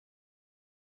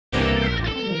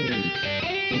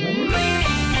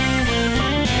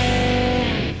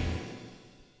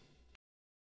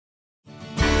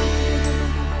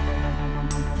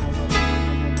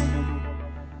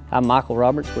I'm Michael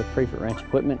Roberts with Priefert Ranch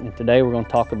Equipment, and today we're going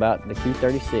to talk about the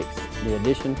Q-36, the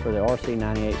addition for the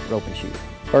RC98 rope and chute.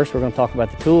 First, we're going to talk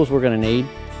about the tools we're going to need,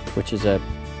 which is a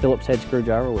Phillips head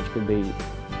screwdriver, which could be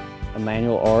a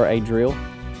manual or a drill,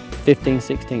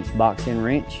 15/16 box-end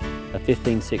wrench, a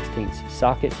 15/16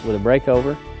 socket with a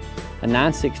breakover, a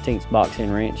 9/16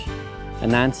 box-end wrench, a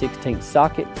 9/16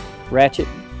 socket ratchet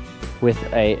with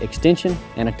a extension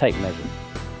and a tape measure.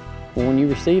 Well, when you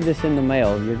receive this in the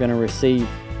mail, you're going to receive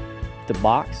the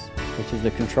box, which is the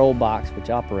control box which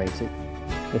operates it,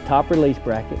 the top release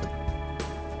bracket,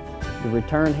 the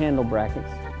return handle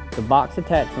brackets, the box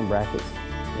attachment brackets,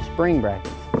 the spring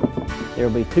brackets. There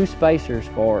will be 2 spacers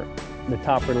for the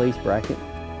top release bracket.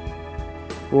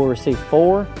 We'll receive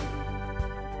 4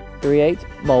 3/8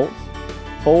 bolts,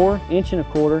 4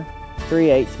 1¼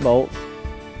 3/8 bolts,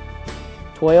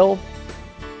 12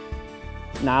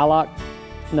 nylock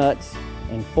nuts,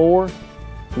 and 4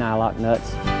 nylock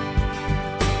nuts.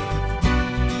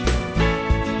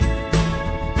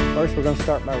 First, we're going to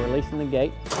start by releasing the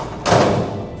gate.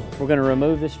 We're going to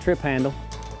remove this trip handle.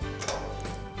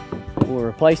 We'll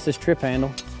replace this trip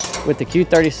handle with the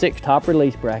Q-36 top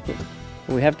release bracket.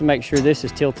 We have to make sure this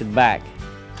is tilted back.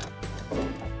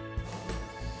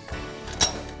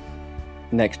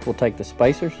 Next, we'll take the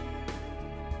spacers,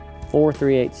 4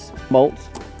 3/8 bolts.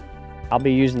 I'll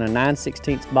be using a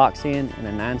 9/16 box end and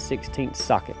a 9/16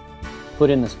 socket.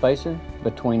 Put in the spacer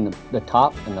between the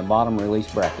top and the bottom release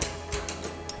bracket.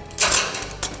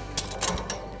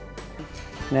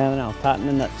 Now I'll tighten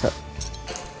the nuts up.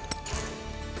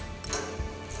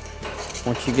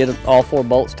 Once you get all 4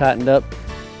 bolts tightened up,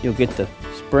 you'll get the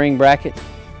spring bracket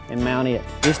and mount it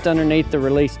just underneath the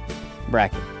release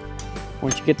bracket.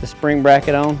 Once you get the spring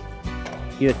bracket on,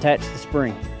 you attach the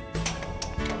spring.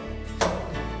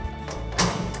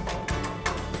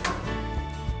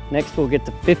 Next, we'll get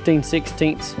the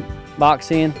 15/16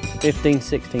 box end,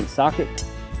 15/16 socket,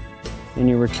 and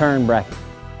your return bracket.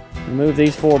 Remove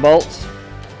these 4 bolts.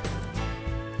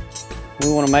 We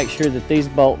want to make sure that these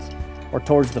bolts are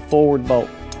towards the forward bolt.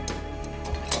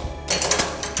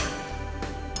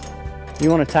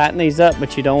 You want to tighten these up,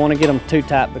 but you don't want to get them too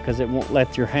tight because it won't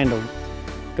let your handle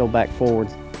go back forward.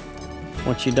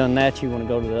 Once you've done that, you want to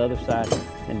go to the other side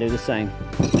and do the same.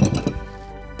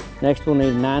 Next, we'll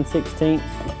need a 9/16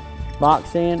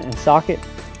 box end and socket,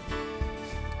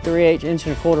 3/8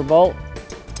 1¼ bolt,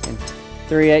 and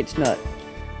 3/8 nut.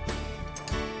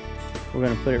 We're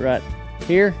going to put it right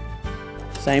here,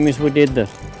 same as we did the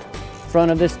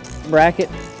front of this bracket.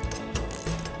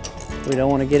 We don't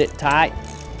want to get it tight,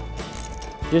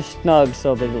 just snug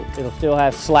so that it'll still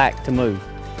have slack to move.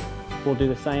 We'll do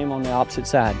the same on the opposite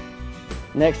side.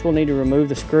 Next, we'll need to remove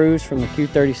the screws from the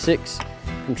Q-36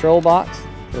 control box.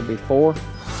 There'll be 4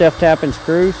 self-tapping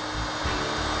screws.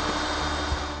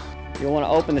 You'll want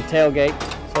to open the tailgate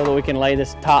so that we can lay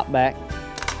this top back.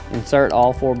 Insert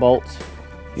all 4 bolts.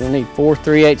 You'll need 4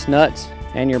 3/8 nuts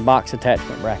and your box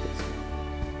attachment brackets.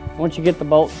 Once you get the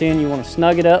bolts in, you want to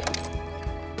snug it up.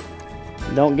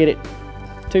 Don't get it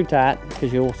too tight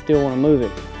because you'll still want to move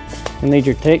it. You'll need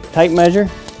your tape measure.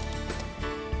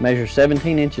 Measure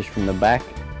 17 inches from the back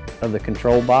of the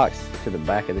control box to the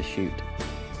back of the chute.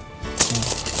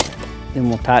 Then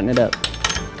we'll tighten it up.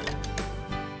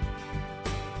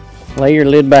 Lay your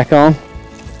lid back on.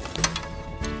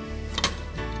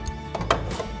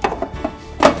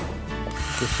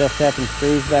 Your self-tapping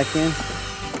screws back in.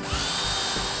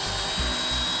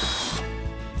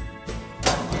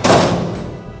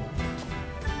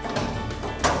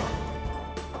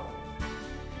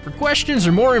 For questions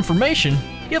or more information,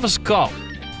 give us a call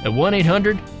at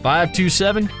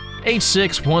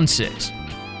 1-800-527-8616.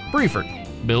 Priefert,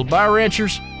 built by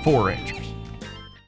ranchers for ranchers.